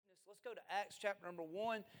go to Acts chapter number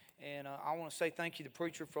 1, and I want to say thank you to the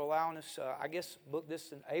preacher for allowing us, I guess, book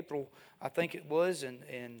this in April, I think it was,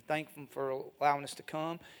 and thank him for allowing us to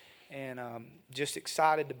come, and just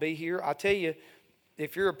excited to be here. I tell you,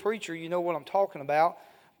 if you're a preacher, you know what I'm talking about.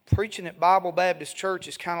 Preaching at Bible Baptist Church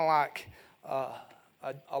is kind of like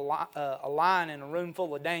a lion in a room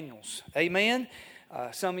full of Daniels. Amen?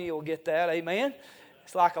 Some of you will get that. Amen?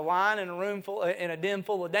 It's like a lion in a den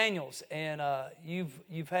full of Daniels, and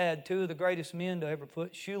you've had two of the greatest men to ever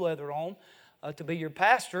put shoe leather on to be your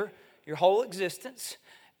pastor your whole existence,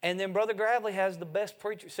 and then Brother Gravely has the best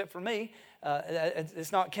preacher, except for me.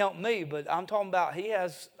 It's not counting me, but I'm talking about he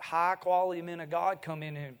has high quality men of God come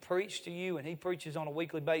in and preach to you, and he preaches on a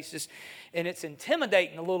weekly basis, and it's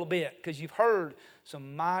intimidating a little bit because you've heard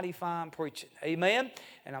some mighty fine preaching. Amen?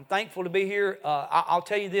 And I'm thankful to be here. I'll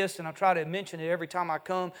tell you this, and I try to mention it every time I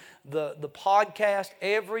come. The podcast,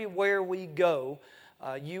 everywhere we go,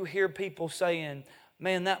 you hear people saying,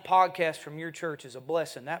 man, that podcast from your church is a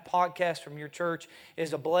blessing. That podcast from your church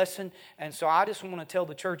is a blessing. And so I just want to tell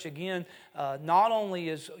the church again, not only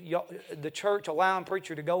is the church allowing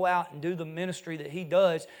preacher to go out and do the ministry that he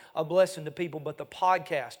does a blessing to people, but the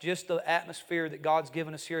podcast, just the atmosphere that God's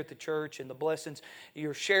given us here at the church and the blessings,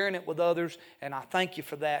 you're sharing it with others, and I thank you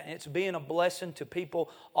for that. And it's being a blessing to people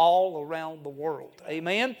all around the world.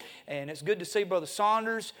 Amen? And it's good to see Brother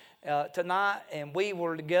Saunders tonight, and we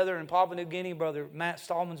were together in Papua New Guinea. Brother Matt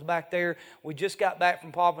Stallman's back there. We just got back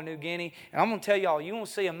from Papua New Guinea, and I'm going to tell y'all, you want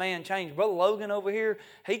to see a man change. Brother Logan over here,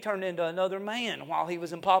 he turned into another man while he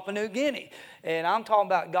was in Papua New Guinea, and I'm talking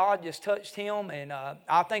about God just touched him, and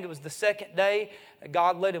I think it was the second day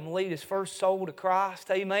God let him lead his first soul to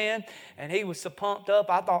Christ, amen, and he was so pumped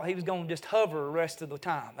up, I thought he was going to just hover the rest of the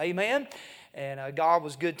time, amen. And God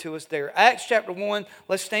was good to us there. Acts chapter 1,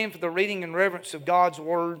 let's stand for the reading and reverence of God's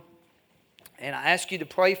Word. And I ask you to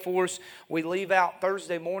pray for us. We leave out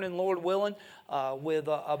Thursday morning, Lord willing, with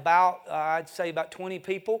I'd say about 20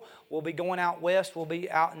 people. We'll be going out west. We'll be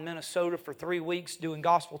out in Minnesota for 3 weeks doing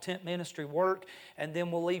gospel tent ministry work. And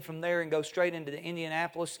then we'll leave from there and go straight into the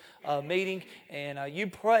Indianapolis meeting. And you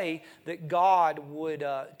pray that God would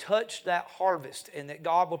touch that harvest and that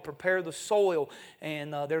God would prepare the soil.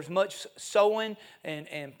 And there's much sowing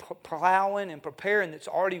and plowing and preparing that's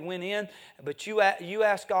already went in. But you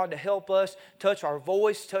ask God to help us touch our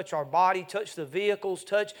voice, touch our body, touch the vehicles,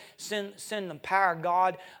 send the power of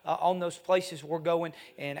God on those places we're going,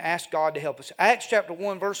 and ask God to help us. Acts chapter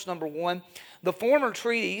 1, verse number 1. The former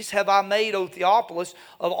treatise have I made, O Theophilus,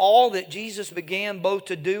 of all that Jesus began both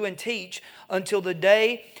to do and teach until the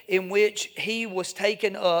day in which he was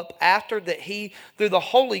taken up, after that he, through the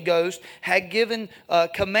Holy Ghost, had given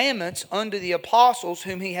commandments unto the apostles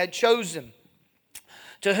whom he had chosen.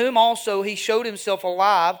 To whom also he showed himself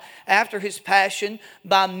alive after his passion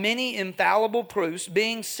by many infallible proofs,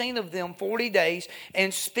 being seen of them 40 days,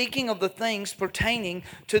 and speaking of the things pertaining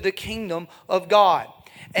to the kingdom of God.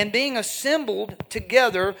 And being assembled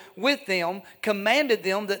together with them, commanded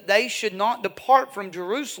them that they should not depart from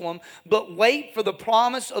Jerusalem, but wait for the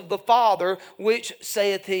promise of the Father, which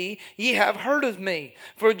saith he, Ye have heard of me.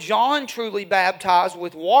 For John truly baptized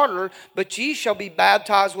with water, but ye shall be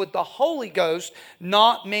baptized with the Holy Ghost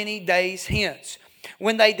not many days hence.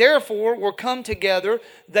 When they therefore were come together,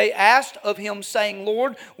 they asked of him, saying,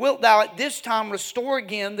 Lord, wilt thou at this time restore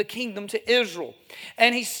again the kingdom to Israel?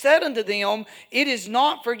 And he said unto them, It is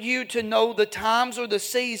not for you to know the times or the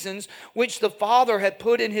seasons which the Father hath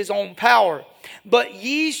put in his own power, but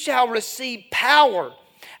ye shall receive power.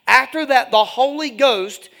 After that the Holy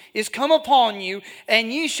Ghost is come upon you,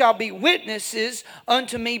 and ye shall be witnesses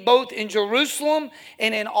unto me both in Jerusalem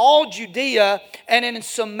and in all Judea and in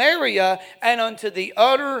Samaria and unto the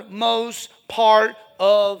uttermost part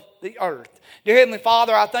of the earth. Dear Heavenly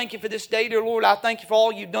Father, I thank you for this day, dear Lord. I thank you for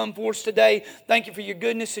all you've done for us today. Thank you for your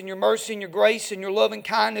goodness and your mercy and your grace and your loving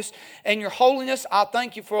kindness and your holiness. I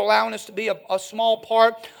thank you for allowing us to be a small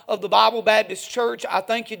part of the Bible Baptist Church. I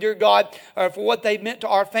thank you, dear God, for what they've meant to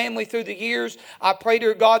our family through the years. I pray,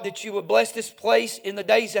 dear God, that you would bless this place in the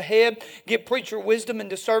days ahead. Give preacher wisdom and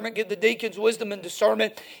discernment. Give the deacons wisdom and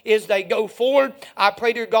discernment as they go forward. I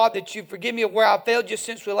pray, dear God, that you forgive me of where I failed just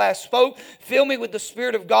since we last spoke. Fill me with the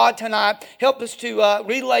Spirit of God tonight. Help us to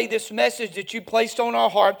relay this message that you placed on our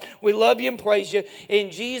heart. We love you and praise you. In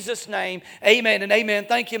Jesus' name, amen and amen.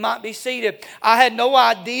 Thank you. You might be seated. I had no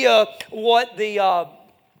idea what the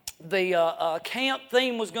the camp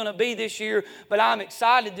theme was going to be this year, but I'm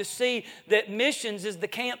excited to see that missions is the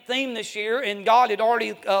camp theme this year, and God had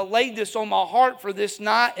already laid this on my heart for this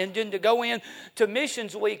night, and then to go in to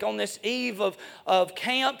Missions Week on this eve of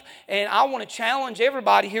camp. And I want to challenge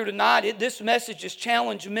everybody here tonight. This message has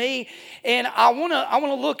challenged me, and I want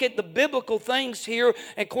to look at the biblical things here.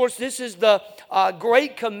 And of course, this is the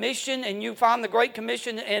Great Commission, and you find the Great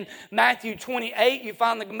Commission in Matthew 28. You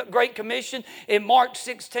find the Great Commission in Mark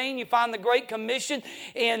 16. You find the Great Commission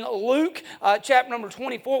in Luke chapter number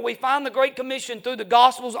 24. We find the Great Commission through the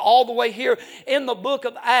Gospels all the way here in the book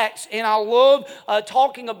of Acts. And I love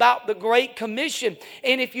talking about the Great Commission.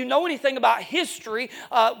 And if you know anything about history,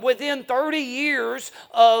 within 30 years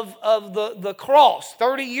of the cross,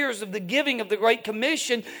 30 years of the giving of the Great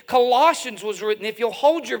Commission, Colossians was written. If you'll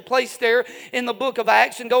hold your place there in the book of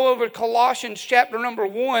Acts and go over to Colossians chapter number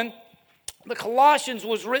 1, the Colossians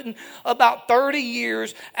was written about 30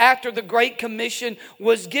 years after the Great Commission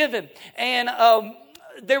was given. And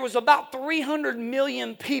there was about 300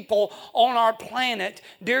 million people on our planet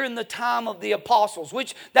during the time of the apostles,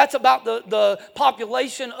 which that's about the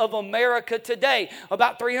population of America today.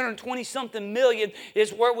 About 320-something million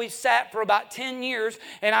is where we sat for about 10 years,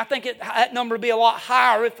 and I think that number would be a lot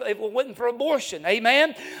higher if it wasn't for abortion.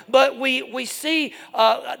 Amen? But we see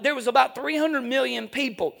there was about 300 million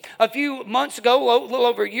people. A few months ago, a little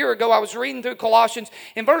over a year ago, I was reading through Colossians,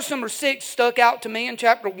 and verse number 6 stuck out to me in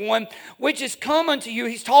chapter 1, which is come unto you.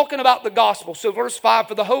 He's talking about the gospel. So verse 5,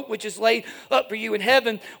 for the hope which is laid up for you in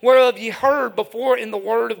heaven, whereof ye heard before in the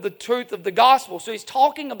word of the truth of the gospel. So he's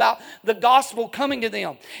talking about the gospel coming to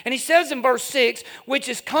them. And he says in verse 6, which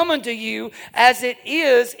is come unto you as it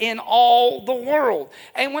is in all the world.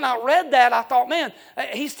 And when I read that, I thought, man,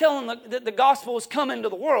 he's telling that the gospel is coming to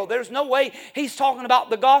the world. There's no way he's talking about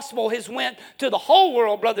the gospel has went to the whole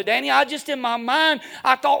world, Brother Danny. In my mind,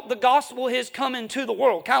 I thought the gospel has come into the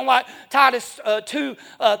world. Kind of like Titus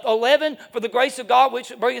 2:11, for the grace of God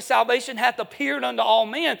which bringeth salvation hath appeared unto all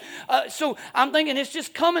men. So I'm thinking it's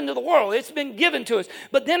just coming to the world. It's been given to us.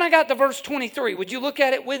 But then I got to verse 23. Would you look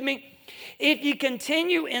at it with me? If ye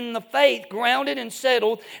continue in the faith, grounded and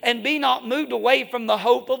settled, and be not moved away from the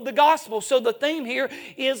hope of the gospel. So the theme here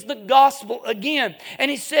is the gospel again. And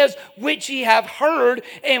he says, which ye have heard,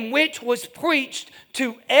 and which was preached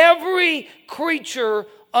to every creature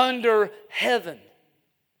under heaven.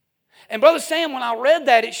 And Brother Sam, when I read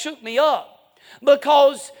that, it shook me up,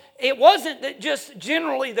 because it wasn't that just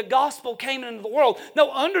generally the gospel came into the world.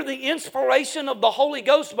 No, under the inspiration of the Holy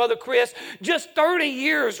Ghost, Brother Chris, just 30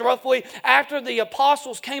 years roughly after the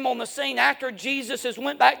apostles came on the scene, after Jesus has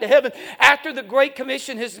went back to heaven, after the Great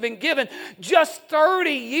Commission has been given, just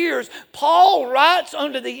 30 years, Paul writes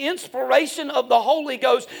under the inspiration of the Holy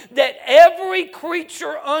Ghost that every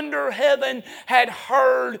creature under heaven had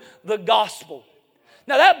heard the gospel.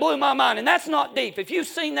 Now that blew my mind, and that's not deep. If you've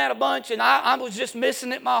seen that a bunch, and I was just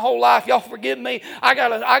missing it my whole life, y'all forgive me. I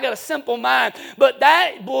got a simple mind, but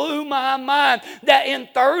that blew my mind. That in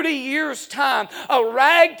 30 years' time, a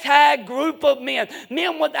ragtag group of men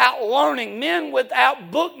without learning, men without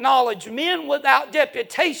book knowledge, men without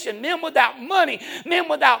deputation, men without money, men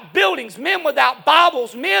without buildings, men without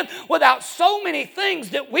Bibles, men without so many things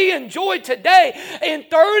that we enjoy today. In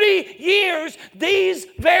 30 years, these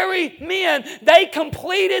very men, they completed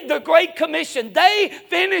the Great Commission. They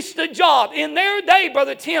finished the job. In their day,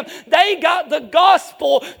 Brother Tim, they got the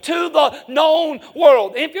gospel to the known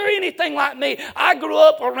world. If you're anything like me, I grew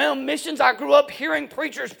up around missions. I grew up hearing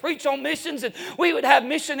preachers preach on missions, and we would have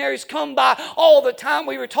missionaries come by all the time.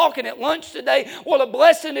 We were talking at lunch today what a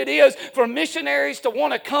blessing it is for missionaries to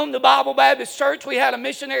want to come to Bible Baptist Church. We had a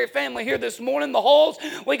missionary family here this morning, the Halls.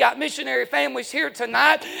 We got missionary families here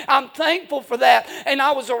tonight. I'm thankful for that. And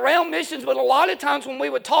I was around missions, but a lot of times when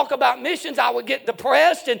we would talk about missions, I would get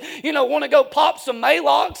depressed and, want to go pop some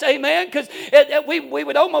Maalox, amen, because we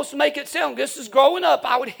would almost make it sound, this is growing up,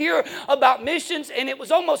 I would hear about missions, and it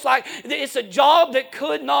was almost like it's a job that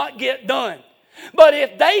could not get done. But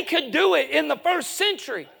if they could do it in the first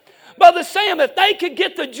century, Brother Sam, if they could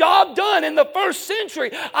get the job done in the first century,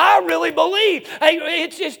 I really believe.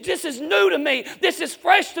 This is new to me. This is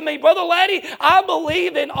fresh to me. Brother Laddie, I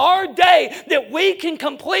believe in our day that we can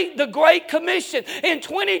complete the Great Commission in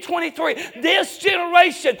 2023. This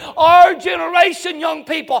generation, our generation, young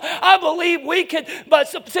people, I believe we could, but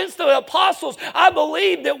since the apostles, I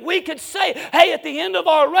believe that we could say, hey, at the end of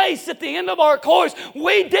our race, at the end of our course,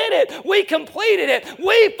 we did it. We completed it.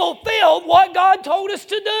 We fulfilled what God told us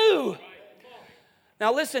to do.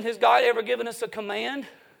 Now listen, has God ever given us a command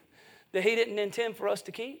that He didn't intend for us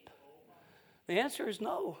to keep? The answer is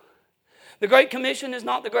no. The Great Commission is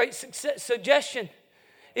not the great suggestion.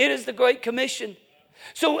 It is the Great Commission.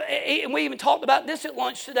 So we even talked about this at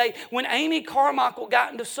lunch today. When Amy Carmichael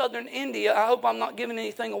got into southern India, I hope I'm not giving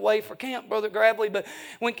anything away for camp, Brother Gravely, but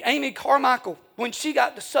when Amy Carmichael, when she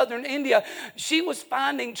got to southern India, she was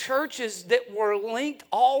finding churches that were linked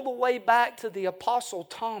all the way back to the Apostle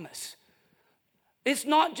Thomas. It's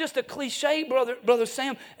not just a cliche, Brother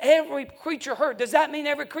Sam. Every creature heard. Does that mean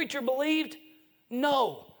every creature believed?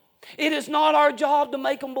 No. It is not our job to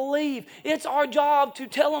make them believe. It's our job to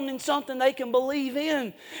tell them in something they can believe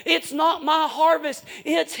in. It's not my harvest.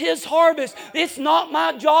 It's His harvest. It's not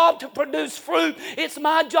my job to produce fruit. It's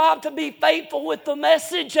my job to be faithful with the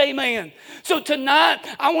message. Amen. So tonight,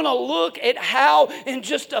 I want to look at how in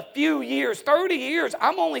just a few years, 30 years,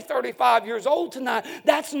 I'm only 35 years old tonight.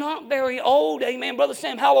 That's not very old. Amen. Brother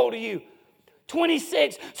Sam, how old are you?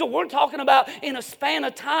 26. So we're talking about in a span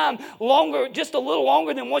of time longer, just a little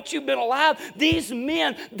longer than what you've been alive. These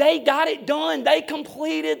men, they got it done. They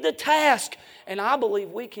completed the task. And I believe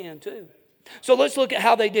we can too. So let's look at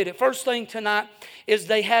how they did it. First thing tonight is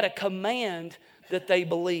they had a command that they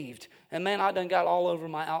believed. And man, I done got all over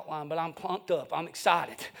my outline, but I'm pumped up. I'm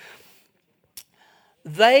excited.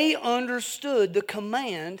 They understood the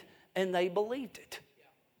command and they believed it.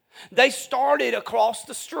 They started across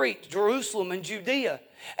the street, Jerusalem and Judea.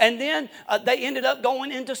 And then they ended up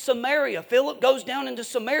going into Samaria. Philip goes down into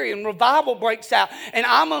Samaria and revival breaks out. And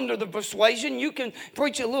I'm under the persuasion, you can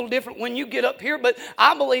preach a little different when you get up here, but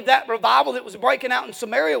I believe that revival that was breaking out in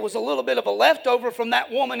Samaria was a little bit of a leftover from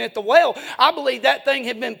that woman at the well. I believe that thing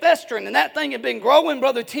had been festering and that thing had been growing,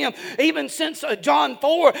 Brother Tim, even since John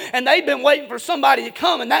 4. And they've been waiting for somebody to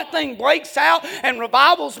come. And that thing breaks out and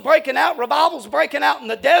revival's breaking out in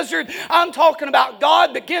the desert. I'm talking about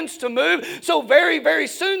God begins to move. So very, very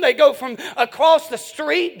soon they go from across the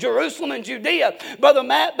street, Jerusalem and Judea. Brother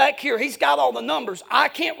Matt back here, he's got all the numbers. I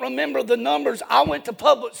can't remember the numbers. I went to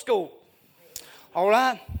public school. All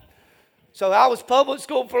right? So I was public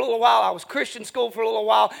school for a little while, I was Christian school for a little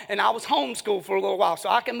while, and I was homeschooled for a little while. So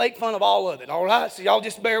I can make fun of all of it, all right? So y'all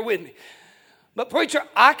just bear with me. But preacher,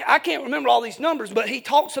 I can't remember all these numbers, but he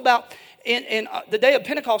talks about in the day of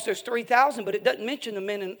Pentecost there's 3,000, but it doesn't mention the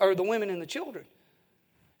men or the women and the children.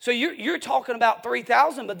 So you're talking about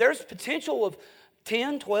 3,000, but there's potential of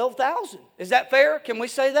 10, 12,000. Is that fair? Can we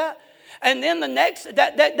say that? And then that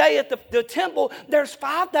day at the temple, there's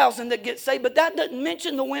 5,000 that get saved, but that doesn't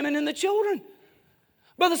mention the women and the children.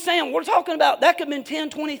 Brother Sam, we're talking about, that could have been 10,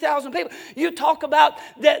 20,000 people. You talk about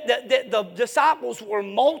that the disciples were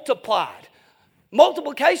multiplied.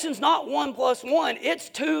 Multiplication's not 1 plus 1, it's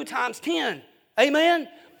 2 times 10. Amen?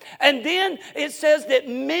 And then it says that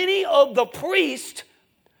many of the priests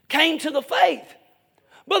came to the faith.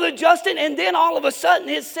 Brother Justin, and then all of a sudden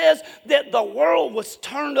it says that the world was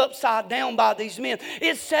turned upside down by these men.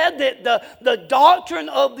 It said that the doctrine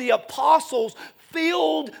of the apostles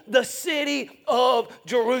filled the city of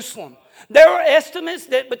Jerusalem. There are estimates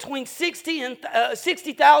that between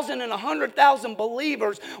 60,000 and 100,000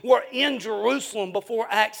 believers were in Jerusalem before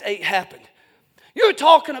Acts 8 happened. You're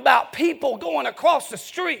talking about people going across the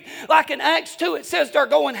street. Like in Acts 2, it says they're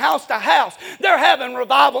going house to house. They're having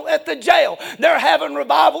revival at the jail. They're having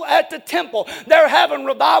revival at the temple. They're having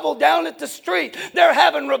revival down at the street. They're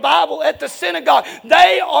having revival at the synagogue.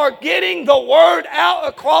 They are getting the word out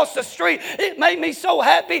across the street. It made me so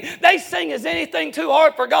happy. They sing Is Anything Too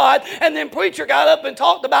Hard for God? And then preacher got up and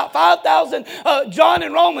talked about 5,000 John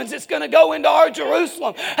and Romans that's going to go into our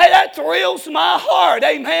Jerusalem. Hey, that thrills my heart.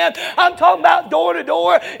 Amen. I'm talking about door to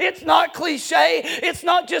door. It's not cliche. It's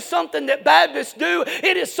not just something that Baptists do.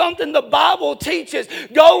 It is something the Bible teaches.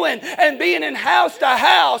 Going and being in house to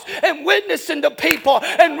house and witnessing to people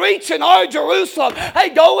and reaching our Jerusalem.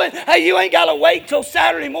 Hey, you ain't got to wait till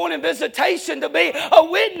Saturday morning visitation to be a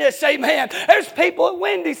witness. Amen. There's people at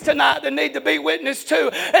Wendy's tonight that need to be witnessed to,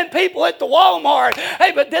 and people at the Walmart.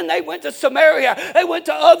 Hey, but then they went to Samaria. They went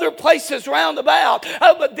to other places round about.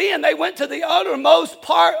 But then they went to the uttermost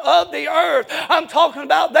part of the earth. I'm talking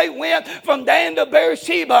about they went from Dan to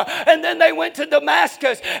Beersheba, and then they went to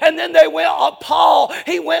Damascus, and then they went, Paul,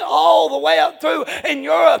 he went all the way up through in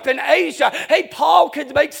Europe and Asia. Hey, Paul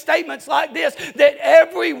could make statements like this, that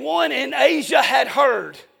everyone in Asia had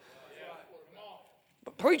heard.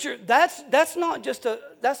 But preacher, that's not just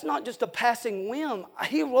a passing whim.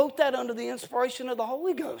 He wrote that under the inspiration of the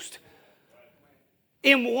Holy Ghost.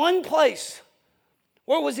 In one place.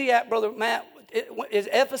 Where was he at, Brother Matt? Is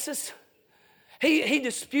Ephesus? He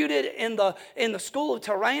disputed in the school of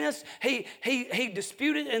Tyrannus. He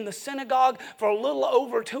disputed in the synagogue for a little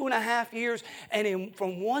over 2.5 years. And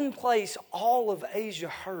from one place, all of Asia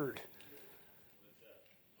heard.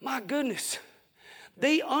 My goodness.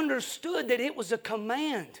 They understood that it was a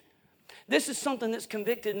command. This is something that's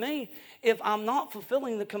convicted me. If I'm not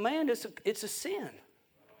fulfilling the command, it's a sin.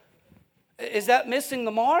 Is that missing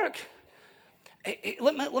the mark?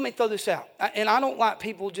 Let me throw this out. And I don't like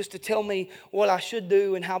people just to tell me what I should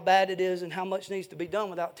do and how bad it is and how much needs to be done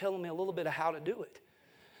without telling me a little bit of how to do it.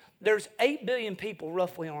 There's 8 billion people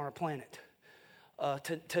roughly on our planet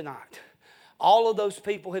tonight. All of those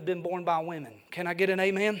people have been born by women. Can I get an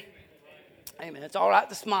amen? Amen. It's all right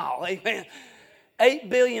to smile. Amen.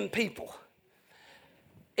 8 billion people.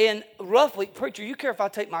 And roughly, preacher, you care if I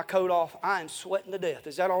take my coat off? I am sweating to death.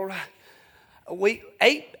 Is that all right?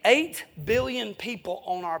 8 billion people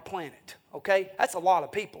on our planet, okay? That's a lot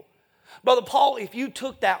of people. Brother Paul, if you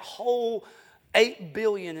took that whole 8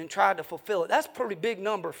 billion and tried to fulfill it, that's a pretty big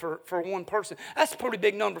number for one person. That's a pretty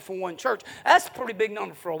big number for one church. That's a pretty big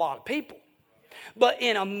number for a lot of people. But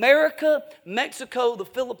in America, Mexico, the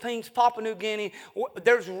Philippines, Papua New Guinea,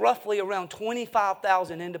 there's roughly around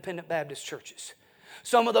 25,000 independent Baptist churches.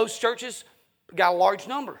 Some of those churches got a large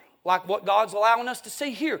number, like what God's allowing us to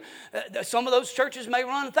see here. Some of those churches may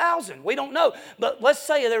run 1,000. We don't know. But let's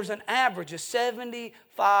say there's an average of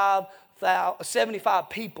 75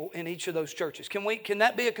 people in each of those churches. Can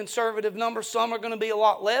that be a conservative number? Some are going to be a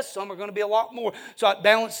lot less. Some are going to be a lot more. So it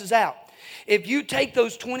balances out. If you take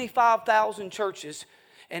those 25,000 churches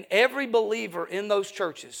and every believer in those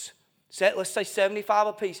churches, let's say 75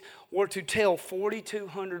 apiece, were to tell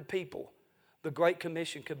 4,200 people, the Great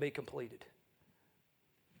Commission could be completed.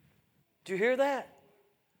 Do you hear that?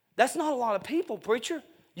 That's not a lot of people, preacher.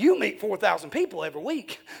 You meet 4,000 people every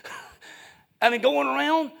week. I mean, going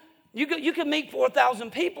around, you can meet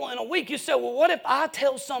 4,000 people in a week. You say, well, what if I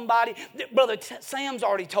tell somebody that Brother Sam's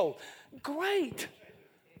already told? Great.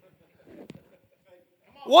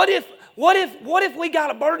 What if we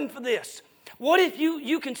got a burden for this? What if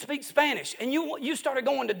you can speak Spanish and you started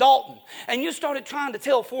going to Dalton and you started trying to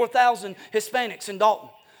tell 4,000 Hispanics in Dalton?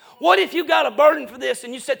 What if you got a burden for this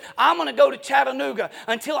and you said, I'm going to go to Chattanooga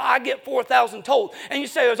until I get 4,000 told? And you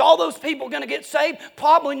say, is all those people going to get saved?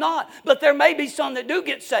 Probably not. But there may be some that do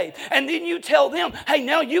get saved. And then you tell them, hey,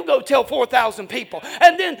 now you go tell 4,000 people.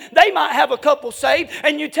 And then they might have a couple saved.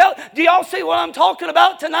 And you tell, do y'all see what I'm talking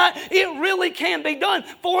about tonight? It really can be done.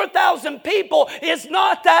 4,000 people is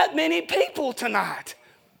not that many people tonight.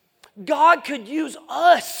 God could use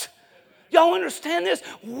us. Y'all understand this?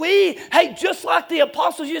 Just like the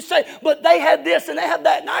apostles, you say, but they had this and they had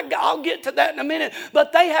that, and I'll get to that in a minute,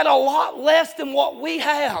 but they had a lot less than what we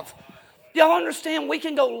have. Y'all understand? We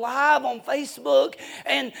can go live on Facebook,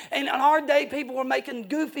 and in our day, people were making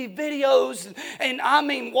goofy videos, and I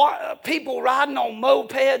mean, people riding on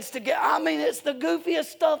mopeds it's the goofiest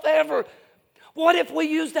stuff ever. What if we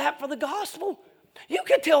use that for the gospel? You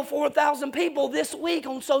could tell 4,000 people this week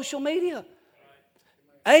on social media.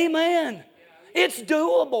 Amen. It's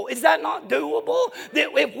doable. Is that not doable?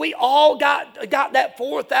 That if we all got that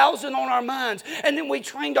 4,000 on our minds, and then we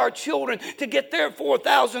trained our children to get their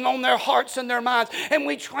 4,000 on their hearts and their minds, and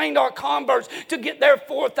we trained our converts to get their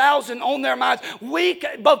 4,000 on their minds,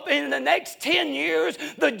 but in the next 10 years,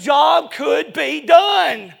 the job could be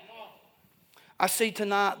done. I see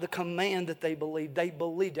tonight the command that they believed. They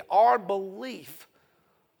believed it. Our belief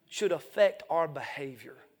should affect our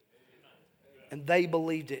behavior. And they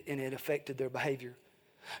believed it, and it affected their behavior.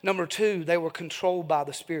 Number 2, they were controlled by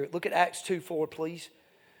the Spirit. Look at Acts 2:4, please.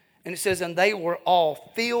 And it says, and they were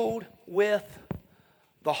all filled with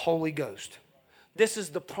the Holy Ghost. This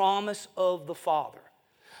is the promise of the Father.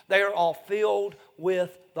 They are all filled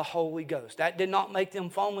with the Holy Ghost. That did not make them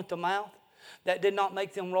foam at the mouth. That did not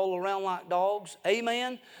make them roll around like dogs.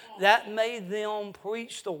 Amen. That made them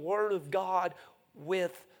preach the Word of God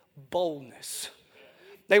with boldness.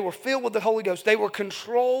 They were filled with the Holy Ghost. They were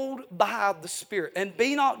controlled by the Spirit. And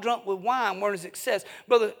be not drunk with wine, whereas it says,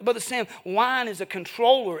 Brother Sam, wine is a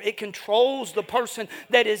controller. It controls the person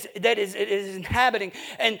that is inhabiting.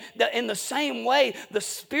 And in the same way, the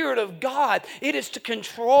Spirit of God, it is to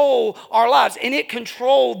control our lives. And it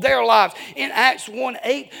controlled their lives. In Acts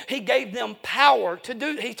 1:8, He gave them power to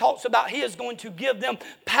do. He talks about He is going to give them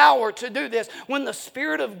power to do this. When the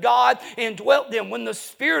Spirit of God indwelt them, when the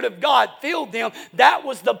Spirit of God filled them, that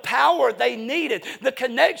was the power they needed. The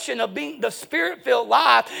connection of being the Spirit-filled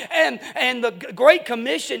life and the Great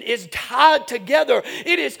Commission is tied together.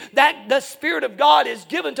 It is that the Spirit of God is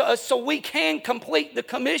given to us so we can complete the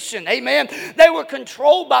commission. Amen. They were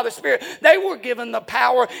controlled by the Spirit. They were given the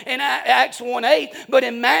power in Acts 1:8, but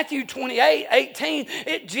in Matthew 28:18,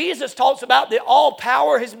 Jesus talks about that all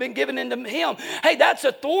power has been given into Him. Hey, that's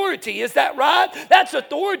authority. Is that right? That's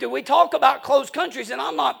authority. We talk about closed countries, and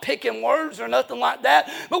I'm not picking words or nothing like that.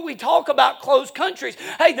 that, but we talk about closed countries.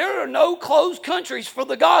 Hey, there are no closed countries for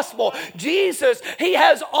the gospel. Jesus, He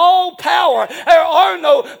has all power. There are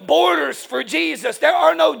no borders for Jesus. There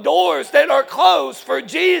are no doors that are closed for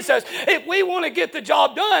Jesus. If we want to get the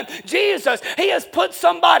job done, Jesus, He has put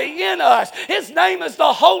somebody in us. His name is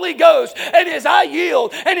the Holy Ghost. And as I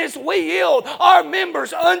yield, and as we yield our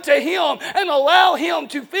members unto Him and allow Him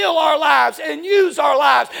to fill our lives and use our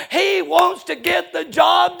lives, He wants to get the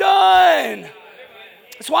job done.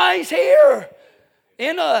 That's why He's here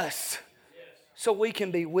in us, so we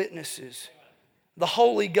can be witnesses. The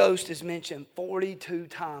Holy Ghost is mentioned 42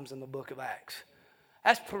 times in the book of Acts.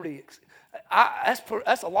 That's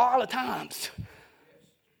a lot of times.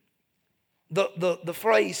 The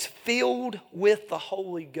phrase filled with the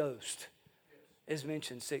Holy Ghost is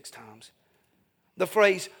mentioned 6 times. The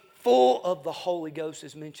phrase full of the Holy Ghost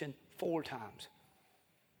is mentioned 4 times.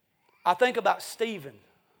 I think about Stephen.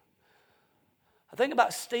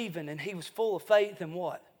 And he was full of faith and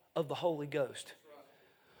what? Of the Holy Ghost.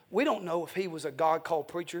 We don't know if he was a God-called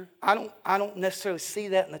preacher. I don't necessarily see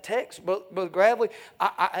that in the text. But Gravely,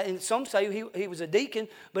 and some say he was a deacon,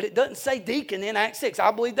 but it doesn't say deacon in Acts 6.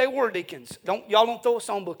 I believe they were deacons. Y'all don't throw a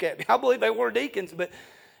songbook at me. I believe they were deacons, but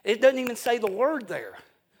it doesn't even say the word there.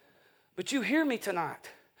 But you hear me tonight.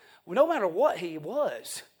 Well, no matter what he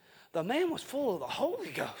was, the man was full of the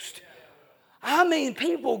Holy Ghost. I mean,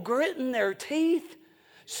 people gritting their teeth,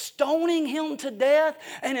 stoning him to death,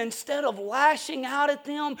 and instead of lashing out at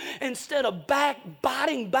them, instead of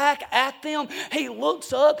biting back at them, he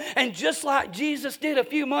looks up, and just like Jesus did a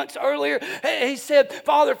few months earlier, he said,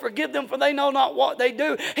 Father, forgive them, for they know not what they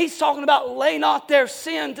do. He's talking about lay not this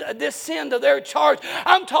sin to their charge.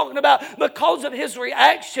 I'm talking about because of his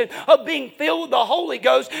reaction of being filled with the Holy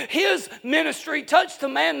Ghost, his ministry touched a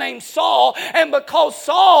man named Saul, and because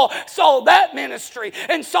Saul saw that ministry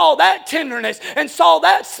and saw that tenderness and saw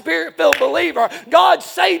that Spirit-filled believer, God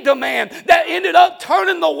saved a man that ended up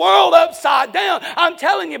turning the world upside down. I'm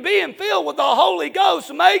telling you, being filled with the Holy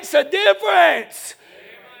Ghost makes a difference.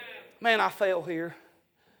 Man, I fail here.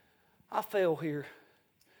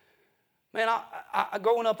 Man, I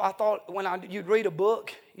growing up, I thought you'd read a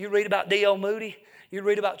book, you read about D.L. Moody, you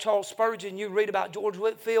read about Charles Spurgeon, you read about George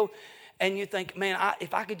Whitefield, and you think, man,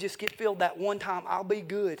 if I could just get filled that one time, I'll be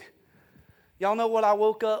good. Y'all know what I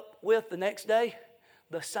woke up with the next day?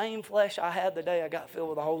 The same flesh I had the day I got filled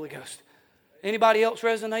with the Holy Ghost. Anybody else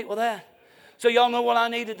resonate with that? So y'all know what I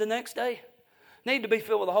needed the next day? Needed to be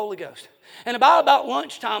filled with the Holy Ghost. And about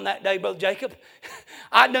lunchtime that day, Brother Jacob,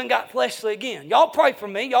 I done got fleshly again. Y'all pray for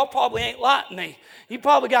me. Y'all probably ain't like me. You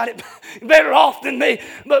probably got it better off than me.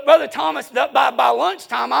 But Brother Thomas, by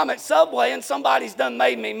lunchtime, I'm at Subway and somebody's done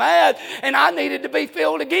made me mad, and I needed to be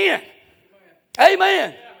filled again.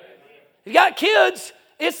 Amen. You got kids,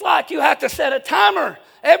 it's like you have to set a timer.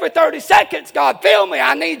 Every 30 seconds, God, fill me.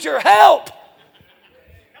 I need your help.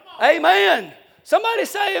 Amen. Somebody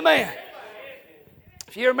say amen.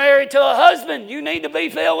 If you're married to a husband, you need to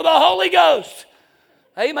be filled with the Holy Ghost.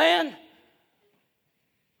 Amen.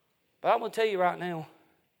 But I'm going to tell you right now,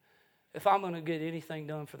 if I'm going to get anything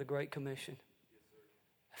done for the Great Commission,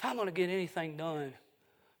 if I'm going to get anything done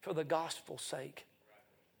for the gospel's sake,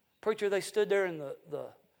 preacher, they stood there in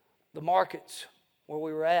the markets where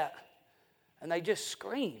we were at, and they just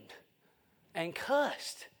screamed and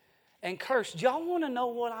cussed and cursed. Do y'all want to know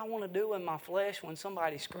what I want to do in my flesh when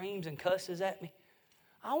somebody screams and cusses at me?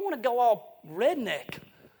 I want to go all redneck.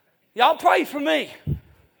 Y'all pray for me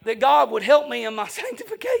that God would help me in my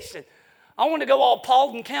sanctification. I want to go all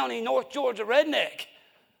Paulding County, North Georgia redneck.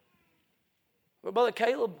 But Brother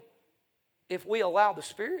Caleb, if we allow the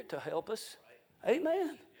Spirit to help us,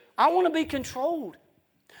 amen. I want to be controlled.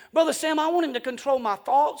 Brother Sam, I want him to control my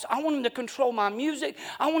thoughts. I want him to control my music.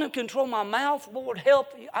 I want him to control my mouth. Lord,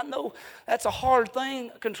 help. I know that's a hard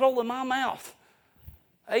thing, controlling my mouth.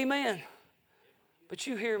 Amen. But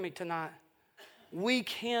you hear me tonight. We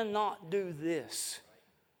cannot do this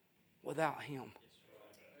without him.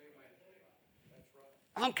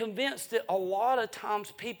 I'm convinced that a lot of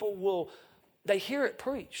times people they hear it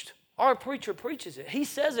preached. Our preacher preaches it. He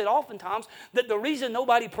says it oftentimes that the reason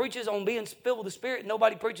nobody preaches on being filled with the Spirit,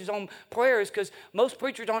 nobody preaches on prayer is because most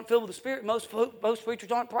preachers aren't filled with the Spirit. Most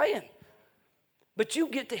preachers aren't praying. But you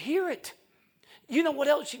get to hear it. You know what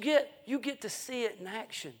else you get? You get to see it in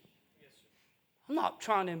action. I'm not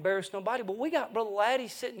trying to embarrass nobody, but we got Brother Laddie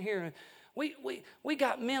sitting here, and we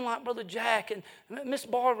got men like Brother Jack and Miss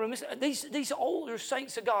Barbara, these older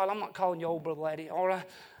saints of God. I'm not calling you old, Brother Laddie, all right?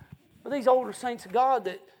 But these older saints of God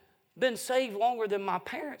that been saved longer than my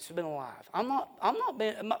parents have been alive. I'm not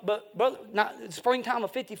been, but brother, not springtime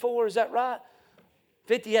of 54, is that right?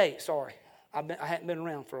 58, sorry. I hadn't been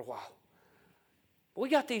around for a while. We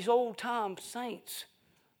got these old-time saints,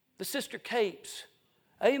 the Sister Capes,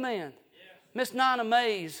 amen, Miss Nina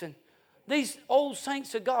Mays, and these old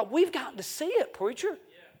saints of God. We've got to see it, preacher.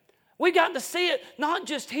 We got to see it not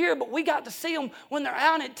just here, but we got to see them when they're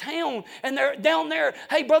out in town and they're down there.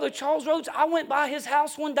 Hey, Brother Charles Rhodes, I went by his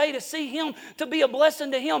house one day to see him, to be a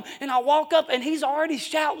blessing to him. And I walk up and he's already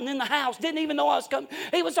shouting in the house. Didn't even know I was coming.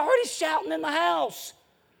 He was already shouting in the house.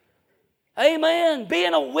 Amen.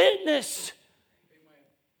 Being a witness.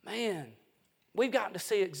 Man, we've got to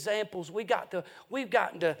see examples. We've got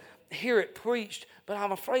to hear it preached. But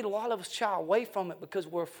I'm afraid a lot of us shy away from it because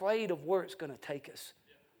we're afraid of where it's going to take us.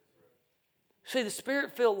 See, the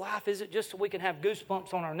Spirit-filled life isn't just so we can have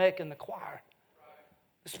goosebumps on our neck in the choir.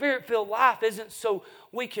 The Spirit-filled life isn't so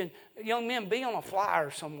we can, young men, be on a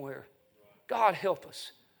flyer somewhere. God help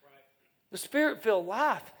us. The Spirit-filled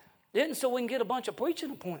life isn't so we can get a bunch of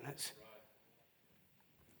preaching appointments.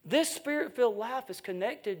 This Spirit-filled life is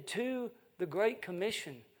connected to the Great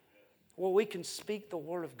Commission where we can speak the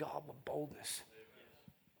Word of God with boldness.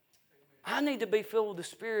 I need to be filled with the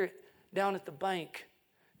Spirit down at the bank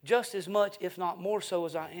just as much, if not more so,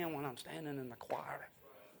 as I am when I'm standing in the choir.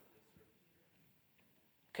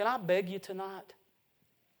 Can I beg you tonight?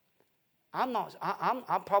 I'm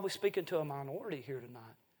probably speaking to a minority here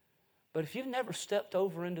tonight. But if you've never stepped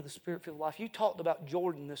over into the Spirit-filled life, you talked about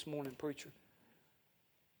Jordan this morning, preacher.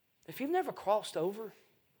 If you've never crossed over,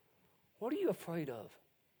 what are you afraid of?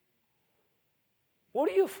 What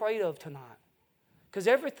are you afraid of tonight? Because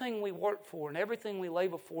everything we work for and everything we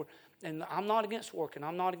labor for, and I'm not against working,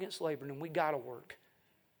 I'm not against laboring, and we got to work.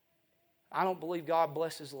 I don't believe God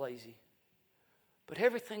blesses lazy. But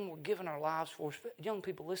everything we're giving our lives for, young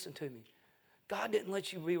people, listen to me. God didn't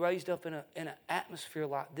let you be raised up in an atmosphere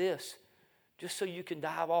like this just so you can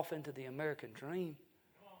dive off into the American dream.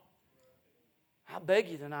 I beg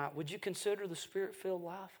you tonight, would you consider the Spirit-filled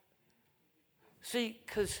life? See,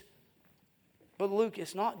 because, Brother Luke,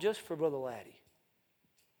 it's not just for Brother Laddie.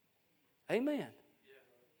 Amen.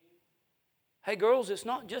 Hey, girls, it's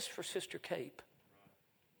not just for Sister Cape.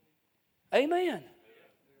 Amen.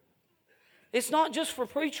 It's not just for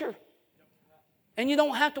preacher. And you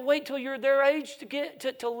don't have to wait till you're their age to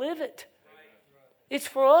get to live it. It's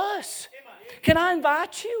for us. Can I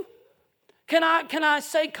invite you? Can I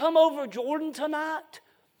say, come over Jordan tonight?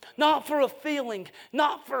 Not for a feeling,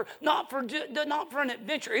 not for an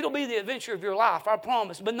adventure. It'll be the adventure of your life, I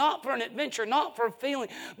promise. But not for an adventure, not for a feeling,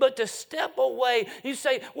 but to step away. You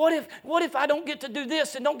say, what if I don't get to do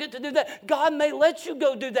this and don't get to do that? God may let you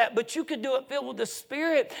go do that, but you can do it filled with the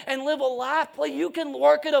Spirit and live a life. You can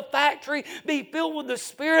work at a factory, be filled with the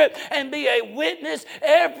Spirit, and be a witness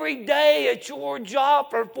every day at your job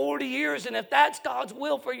for 40 years. And if that's God's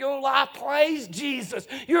will for your life, praise Jesus.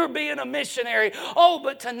 You're being a missionary. Oh,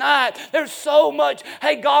 but tonight, there's so much,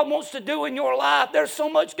 God wants to do in your life. There's so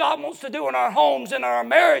much God wants to do in our homes, in our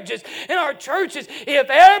marriages, in our churches. If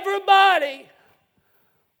everybody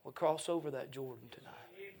will cross over that Jordan tonight.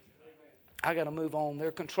 I got to move on.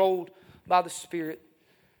 They're controlled by the Spirit.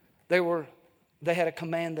 They had a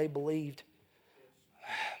command they believed.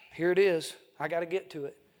 Here it is. I got to get to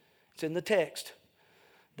it. It's in the text.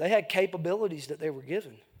 They had capabilities that they were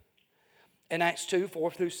given. In Acts 2,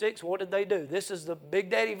 4 through 6, what did they do? This is the Big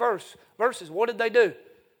Daddy verses. What did they do?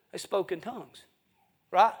 They spoke in tongues.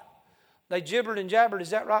 Right? They gibbered and jabbered. Is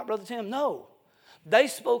that right, Brother Tim? No. They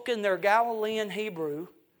spoke in their Galilean Hebrew,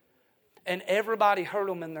 and everybody heard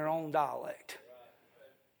them in their own dialect.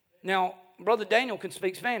 Now, Brother Daniel can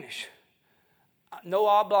speak Spanish. No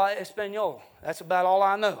habla español. That's about all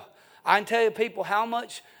I know. I can tell you people how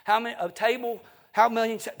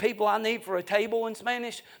many people I need for a table in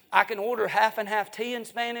Spanish. I can order half and half tea in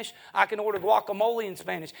Spanish. I can order guacamole in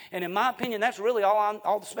Spanish. And in my opinion, that's really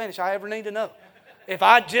all the Spanish I ever need to know. If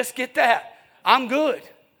I just get that, I'm good.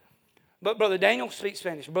 But Brother Daniel speaks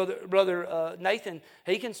Spanish. Brother Nathan,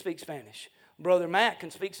 he can speak Spanish. Brother Matt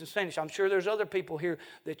can speak some Spanish. I'm sure there's other people here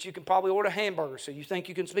that you can probably order hamburgers, so you think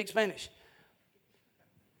you can speak Spanish.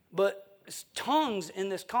 But tongues in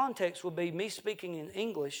this context would be me speaking in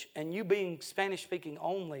English and you being Spanish speaking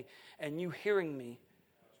only and you hearing me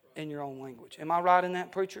in your own language. Am I right in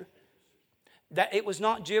that, preacher? That it was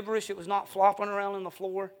not gibberish. It was not flopping around on the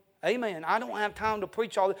floor. Amen. I don't have time to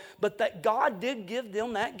preach all that. But that God did give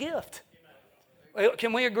them that gift.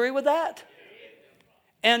 Can we agree with that?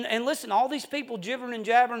 And listen, all these people gibbering and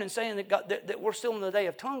jabbering and saying that we're still in the day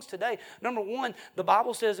of tongues today. Number one, the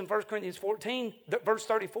Bible says in 1 Corinthians 14, verse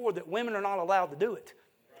 34, that women are not allowed to do it.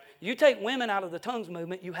 You take women out of the tongues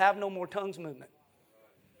movement, you have no more tongues movement.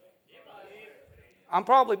 I'm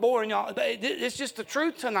probably boring y'all, but it's just the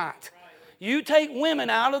truth tonight. You take women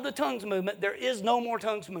out of the tongues movement, there is no more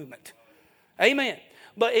tongues movement. Amen.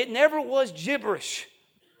 But it never was gibberish.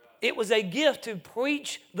 It was a gift to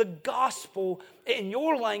preach the gospel in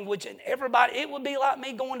your language, and everybody. It would be like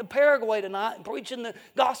me going to Paraguay tonight and preaching the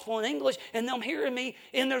gospel in English and them hearing me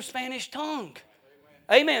in their Spanish tongue.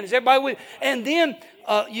 Amen. Is everybody with me? And then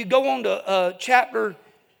you go on to chapter,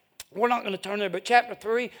 we're not going to turn there, but chapter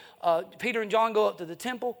 3, Peter and John go up to the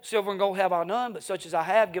temple. Silver and gold have I none, but such as I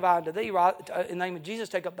have give I unto thee. Right? In the name of Jesus,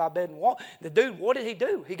 take up thy bed and walk. The dude, what did he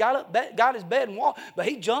do? He got up, got his bed and walked, but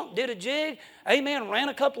he jumped, did a jig. Amen. Ran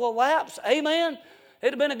a couple of laps. Amen.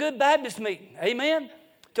 It'd have been a good Baptist meeting. Amen.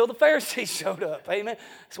 Till the Pharisees showed up. Amen.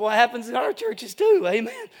 That's what happens in our churches too.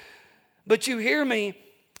 Amen. But you hear me,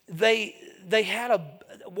 they had a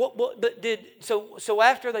so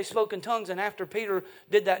after they spoke in tongues and after Peter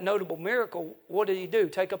did that notable miracle, what did he do?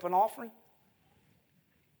 Take up an offering?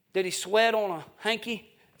 Did he sweat on a hanky,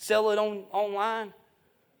 sell it online?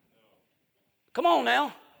 Come on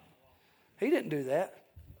now. He didn't do that.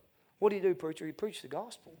 What did he do, preacher? He preached the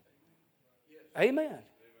gospel. Amen.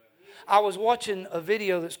 I was watching a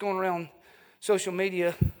video that's going around social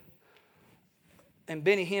media, and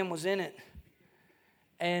Benny Hinn was in it.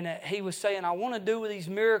 And he was saying, I want to do these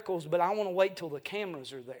miracles, but I want to wait till the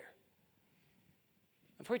cameras are there.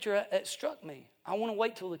 And preacher, it struck me. I want to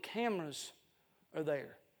wait till the cameras are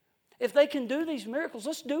there. If they can do these miracles,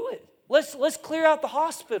 let's do it. Let's clear out the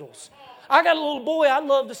hospitals. I got a little boy I'd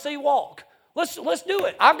love to see walk. Let's do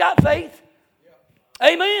it. I've got faith.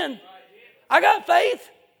 Amen. I got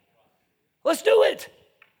faith. Let's do it.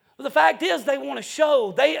 But the fact is, they want to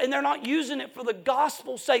show, and they're not using it for the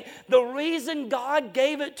gospel's sake. The reason God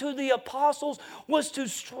gave it to the apostles was to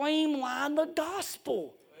streamline the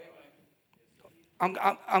gospel.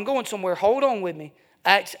 I'm going somewhere. Hold on with me.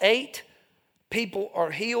 Acts 8, people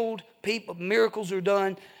are healed. Miracles are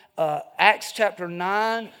done. Acts chapter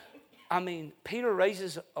 9, Peter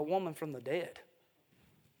raises a woman from the dead.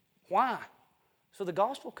 Why? So the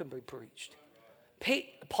gospel can be preached.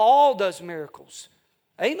 Paul does miracles.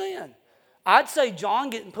 Amen. I'd say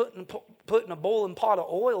John getting put in a boiling pot of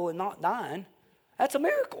oil and not dying, that's a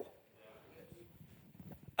miracle.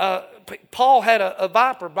 Paul had a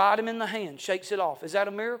viper bite him in the hand, shakes it off. Is that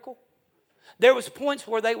a miracle? There was points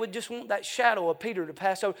where they would just want that shadow of Peter to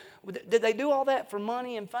pass over. Did they do all that for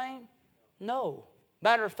money and fame? No.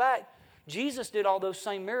 Matter of fact, Jesus did all those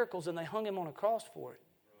same miracles and they hung him on a cross for it.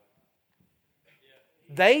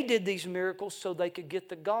 They did these miracles so they could get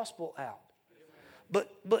the gospel out.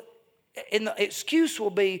 But and the excuse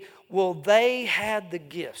will be, well, they had the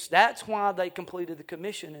gifts. That's why they completed the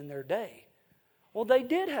commission in their day. Well, they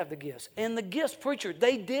did have the gifts. And the gifts, preacher,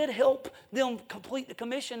 they did help them complete the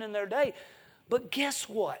commission in their day. But guess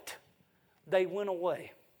what? They went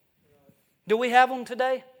away. Do we have them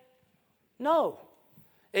today? No.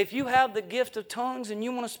 If you have the gift of tongues and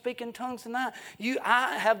you want to speak in tongues tonight,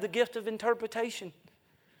 I have the gift of interpretation.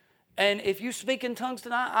 And if you speak in tongues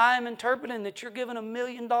tonight, I am interpreting that you're giving $1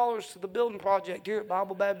 million to the building project here at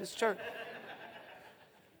Bible Baptist Church.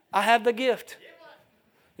 I have the gift.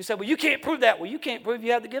 You say, well, you can't prove that. Well, you can't prove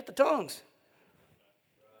you have the gift of tongues.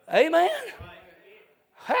 Amen.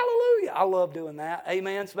 Hallelujah. I love doing that.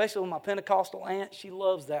 Amen. Especially with my Pentecostal aunt. She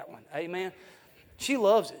loves that one. Amen. She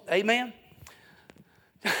loves it. Amen.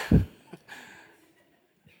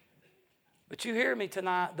 But you hear me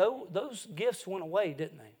tonight, those gifts went away,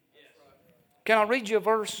 didn't they? Can I read you a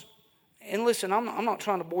verse? And listen, I'm not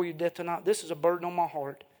trying to bore you to death tonight. This is a burden on my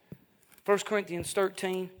heart. 1 Corinthians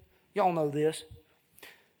 13. Y'all know this.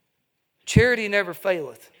 Charity never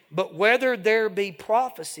faileth, but whether there be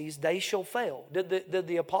prophecies, they shall fail. Did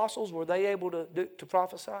the apostles, were they able to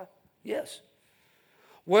prophesy? Yes.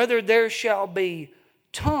 Whether there shall be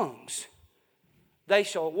tongues, they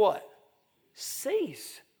shall what?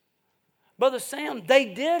 Cease. Brother Sam, they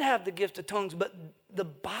did have the gift of tongues, but the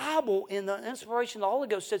Bible, in the inspiration of the Holy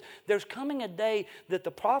Ghost, says there's coming a day that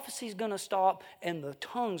the prophecy is going to stop and the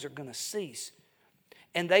tongues are going to cease.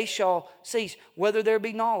 And they shall cease. Whether there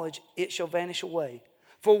be knowledge, it shall vanish away.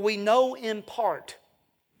 For we know in part,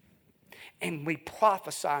 and we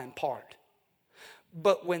prophesy in part.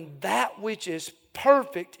 But when that which is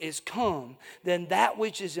perfect is come, then that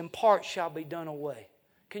which is in part shall be done away.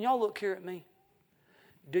 Can y'all look here at me?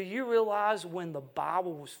 Do you realize when the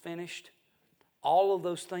Bible was finished, all of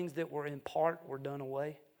those things that were in part were done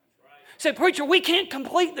away? Say, preacher, we can't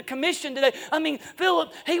complete the commission today.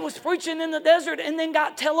 Philip, he was preaching in the desert and then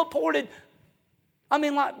got teleported.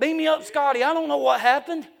 Beam me up, Scotty. I don't know what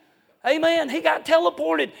happened. Amen. He got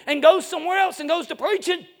teleported and goes somewhere else and goes to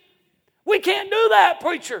preaching. We can't do that,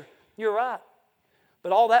 preacher. You're right.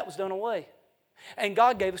 But all that was done away. And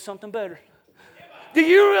God gave us something better. Do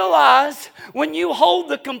you realize when you hold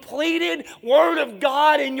the completed Word of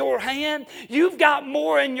God in your hand, you've got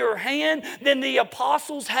more in your hand than the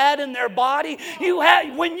apostles had in their body?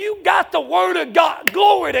 When you got the Word of God,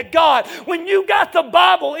 glory to God, when you got the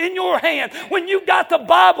Bible in your hand, when you got the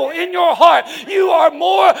Bible in your heart, you are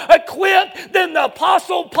more equipped than the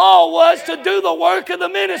Apostle Paul was to do the work of the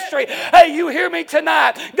ministry. Hey, you hear me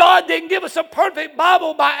tonight? God didn't give us a perfect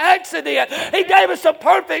Bible by accident. He gave us a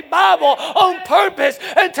perfect Bible on purpose.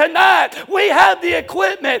 And tonight we have the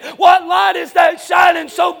equipment. What light is that shining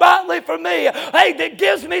so brightly for me? Hey, that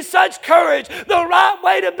gives me such courage. The right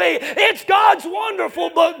way to be. It's God's wonderful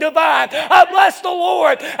book divine. I bless the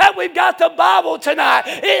Lord that we've got the Bible tonight.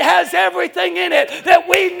 It has everything in it that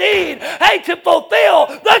we need, hey, to fulfill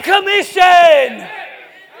the commission.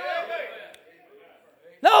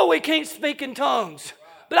 No, we can't speak in tongues.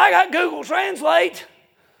 But I got Google Translate.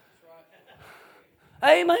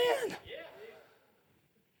 Amen.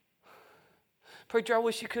 Preacher, I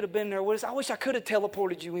wish you could have been there with us. I wish I could have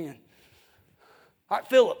teleported you in. All right,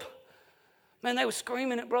 Philip. Man, they were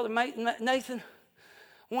screaming at Brother Nathan.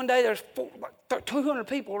 One day there's 200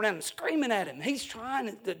 people around him screaming at him. He's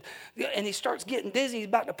trying and he starts getting dizzy. He's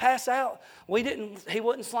about to pass out. He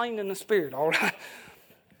wasn't slain in the spirit, all right?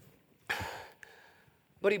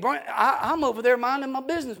 But I'm over there minding my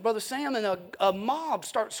business, Brother Sam, and a mob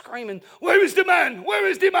starts screaming, "Where is the man? Where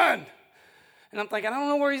is the man?" And I'm thinking, I don't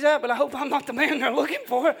know where he's at, but I hope I'm not the man they're looking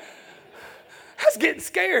for. I was getting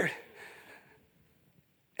scared.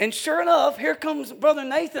 And sure enough, here comes Brother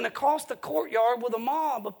Nathan across the courtyard with a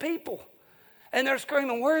mob of people. And they're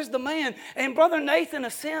screaming, "Where's the man?" And Brother Nathan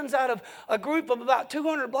ascends out of a group of about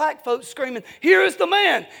 200 black folks screaming, "Here is the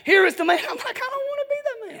man! Here is the man!" I'm like, I don't want to be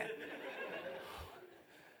that man.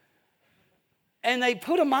 And they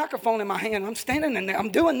put a microphone in my hand. I'm standing in there. I'm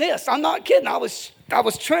doing this. I'm not kidding. I was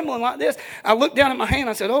trembling like this. I looked down at my hand.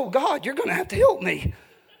 I said, "Oh, God, you're going to have to help me."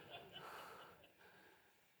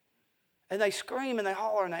 And they scream and they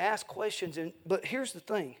holler and they ask questions. But here's the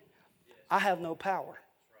thing. I have no power.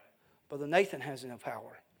 Brother Nathan has no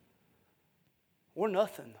power. We're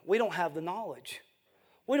nothing. We don't have the knowledge.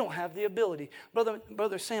 We don't have the ability.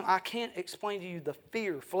 Brother Sam, I can't explain to you the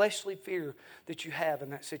fear, fleshly fear that you have in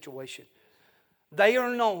that situation. They are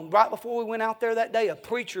known. Right before we went out there that day, a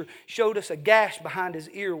preacher showed us a gash behind his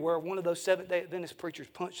ear where one of those Seventh-day Adventist preachers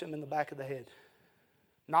punched him in the back of the head.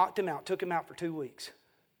 Knocked him out. Took him out for 2 weeks.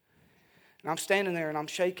 And I'm standing there and I'm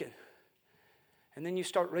shaking. And then you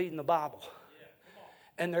start reading the Bible.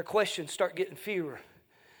 And their questions start getting fewer.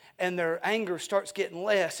 And their anger starts getting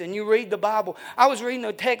less. And you read the Bible. I was reading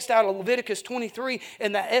a text out of Leviticus 23,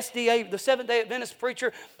 and the SDA, the Seventh-day Adventist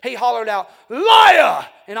preacher, he hollered out, "Liar!"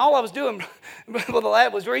 And all I was doing with the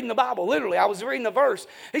lad was reading the Bible. Literally, I was reading the verse.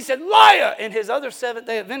 He said, "Liar!" And his other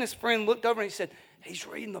Seventh-day Adventist friend looked over and he said, "He's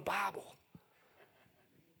reading the Bible."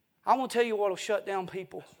 I want to tell you what will shut down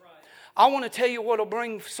people. I want to tell you what will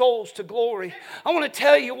bring souls to glory. I want to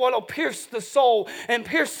tell you what will pierce the soul and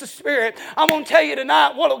pierce the spirit. I want to tell you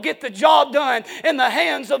tonight what will get the job done in the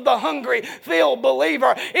hands of the hungry, filled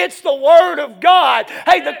believer. It's the Word of God.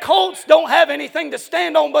 Hey, the cults don't have anything to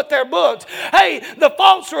stand on but their books. Hey, the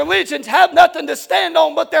false religions have nothing to stand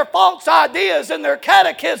on but their false ideas and their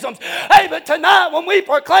catechisms. Hey, but tonight when we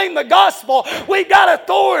proclaim the gospel, we got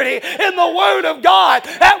authority in the Word of God.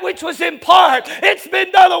 That which was in part, it's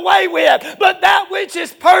been done away with. But that which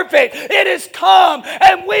is perfect, it has come,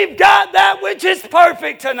 and we've got that which is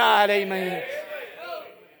perfect tonight. Amen.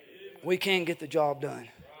 We can get the job done.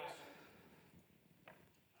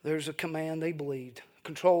 There's a command they believed,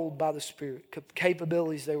 controlled by the Spirit,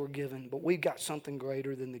 capabilities they were given, but we've got something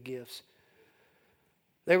greater than the gifts.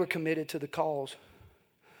 They were committed to the cause.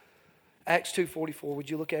 Acts 2:44, would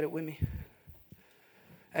you look at it with me?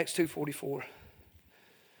 Acts 2:44.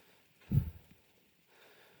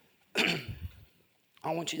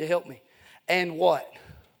 I want you to help me. And what?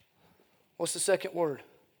 What's the second word?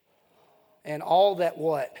 And all that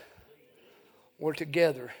what? Were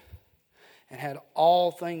together and had all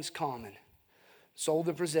things common, sold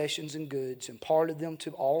their possessions and goods, and parted them to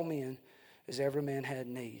all men as every man had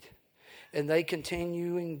need. And they,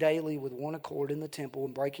 continuing daily with one accord in the temple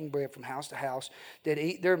and breaking bread from house to house, did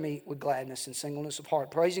eat their meat with gladness and singleness of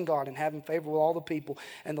heart, praising God and having favor with all the people.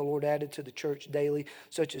 And the Lord added to the church daily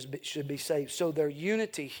such as should be saved. So their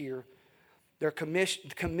unity here, their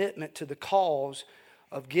commitment to the cause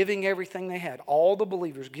of giving everything they had, all the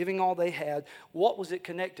believers giving all they had, what was it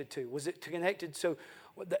connected to? Was it connected so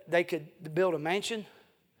they could build a mansion?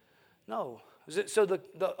 No. Was it so the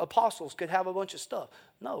apostles could have a bunch of stuff?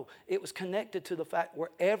 No. It was connected to the fact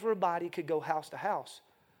where everybody could go house to house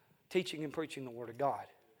teaching and preaching the Word of God.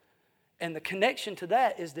 And the connection to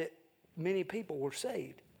that is that many people were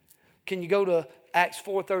saved. Can you go to Acts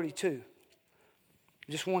 4:32?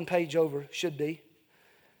 Just one page over, should be.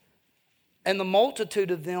 And the multitude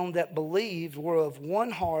of them that believed were of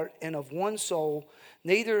one heart and of one soul.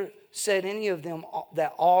 Neither said any of them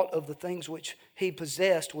that aught of the things which he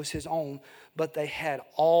possessed was his own, but they had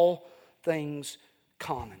all things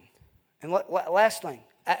common. And last thing,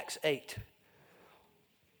 Acts 8,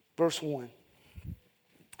 verse 1.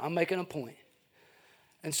 I'm making a point.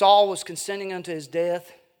 And Saul was consenting unto his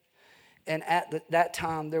death. And at that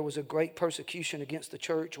time there was a great persecution against the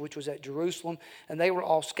church, which was at Jerusalem. And they were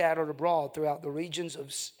all scattered abroad throughout the regions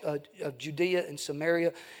of Judea and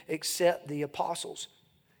Samaria, except the apostles.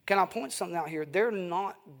 Can I point something out here? They're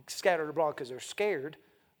not scattered abroad because they're scared.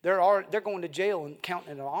 They're going to jail and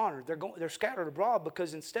counting it an honor. They're scattered abroad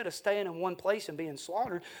because instead of staying in one place and being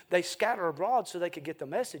slaughtered, they scatter abroad so they could get the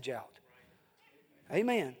message out.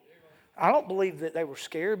 Amen. I don't believe that they were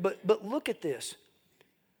scared, but look at this.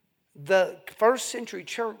 The first century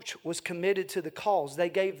church was committed to the cause. They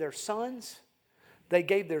gave their sons, they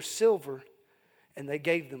gave their silver, and they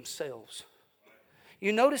gave themselves.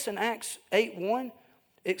 You notice in Acts 8:1,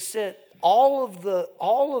 it said all of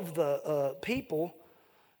the people.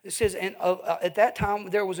 It says, and at that time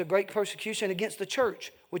there was a great persecution against the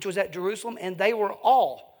church, which was at Jerusalem, and they were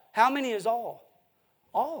all. How many is all?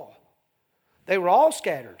 All. They were all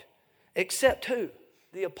scattered, except who?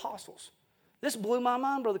 The apostles. This blew my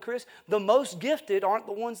mind, Brother Chris. The most gifted aren't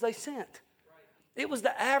the ones they sent. It was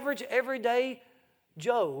the average, everyday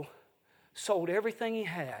Joe sold everything he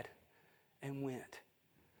had and went.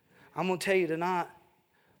 I'm going to tell you tonight,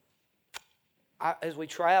 as we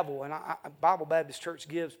travel, and Bible Baptist Church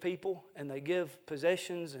gives people, and they give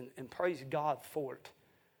possessions, and praise God for it.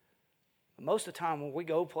 Most of the time when we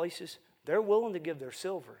go places, they're willing to give their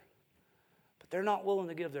silver. But they're not willing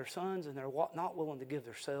to give their sons, and they're not willing to give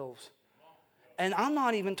themselves. And I'm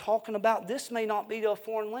not even talking about, this may not be to a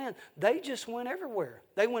foreign land. They just went everywhere.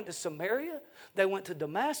 They went to Samaria. They went to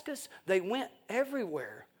Damascus. They went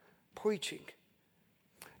everywhere preaching.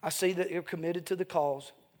 I see that they're committed to the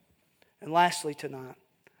cause. And lastly tonight,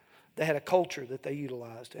 they had a culture that they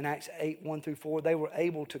utilized. In Acts 8:1-4, they were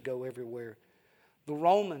able to go everywhere. The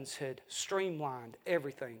Romans had streamlined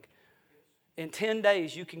everything. In 10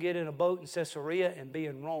 days, you can get in a boat in Caesarea and be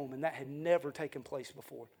in Rome, and that had never taken place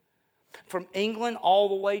before. From England all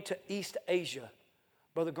the way to East Asia,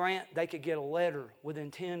 Brother Grant, they could get a letter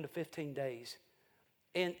within 10 to 15 days.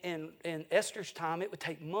 In Esther's time, it would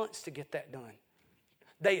take months to get that done.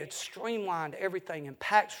 They had streamlined everything, and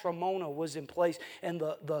Pax Romana was in place, and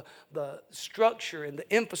the structure and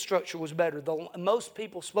the infrastructure was better. Most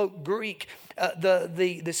people spoke Greek.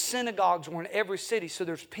 The synagogues were in every city, so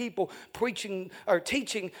there's people preaching or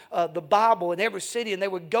teaching the Bible in every city, and they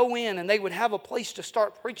would go in and they would have a place to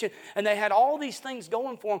start preaching, and they had all these things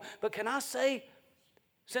going for them. But can I say,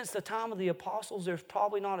 since the time of the apostles, there's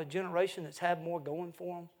probably not a generation that's had more going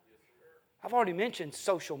for them. I've already mentioned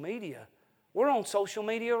social media. We're on social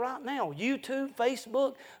media right now. YouTube,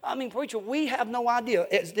 Facebook. I mean, preacher, we have no idea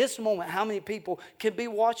at this moment how many people can be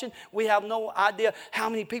watching. We have no idea how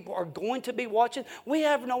many people are going to be watching. We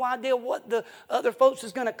have no idea what the other folks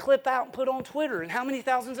is going to clip out and put on Twitter and how many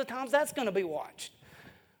thousands of times that's going to be watched.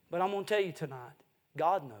 But I'm going to tell you tonight,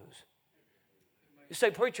 God knows. You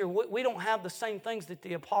say, preacher, we don't have the same things that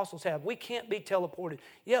the apostles have. We can't be teleported.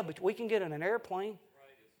 Yeah, but we can get in an airplane.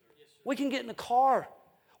 We can get in a car.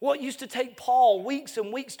 What used to take Paul weeks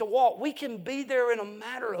and weeks to walk, we can be there in a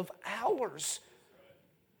matter of hours.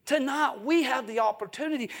 Tonight, we have the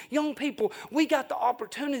opportunity. Young people, we got the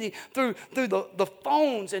opportunity through the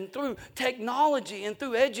phones and through technology and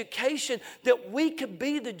through education that we could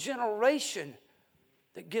be the generation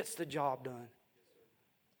that gets the job done.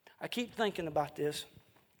 I keep thinking about this.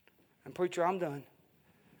 And preacher, I'm done.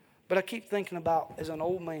 But I keep thinking about, as an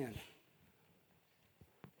old man,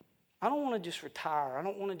 I don't want to just retire. I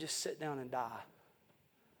don't want to just sit down and die.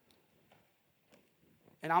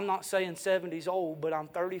 And I'm not saying 70's old, but I'm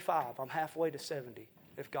 35. I'm halfway to 70,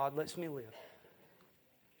 if God lets me live.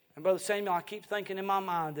 And Brother Samuel, I keep thinking in my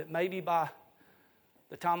mind that maybe by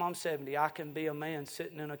the time I'm 70, I can be a man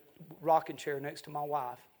sitting in a rocking chair next to my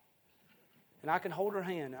wife. And I can hold her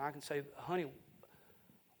hand and I can say, honey,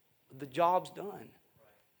 the job's done.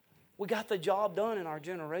 We got the job done in our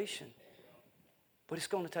generation. But it's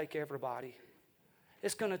going to take everybody.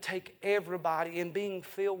 It's going to take everybody. And being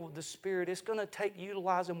filled with the Spirit, it's going to take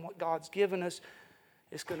utilizing what God's given us.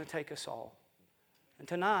 It's going to take us all. And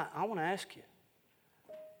tonight, I want to ask you,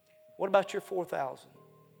 what about your 4,000?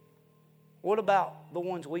 What about the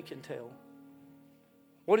ones we can tell?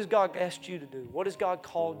 What has God asked you to do? What has God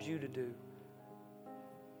called you to do?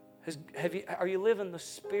 Are you living the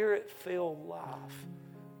Spirit-filled life?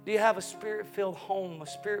 Do you have a Spirit-filled home, a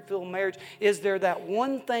Spirit-filled marriage? Is there that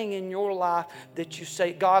one thing in your life that you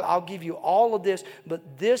say, God, I'll give you all of this,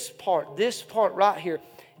 but this part right here,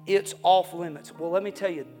 it's off limits? Well, let me tell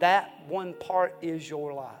you, that one part is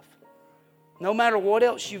your life. No matter what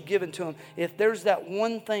else you've given to Him, if there's that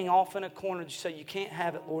one thing off in a corner that you say, you can't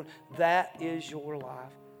have it, Lord, that is your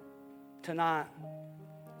life. Tonight,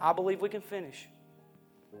 I believe we can finish.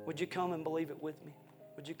 Would you come and believe it with me?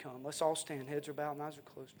 Would you come? Let's all stand. Heads are bowed and eyes are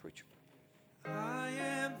closed. Preacher. I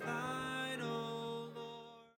am thine.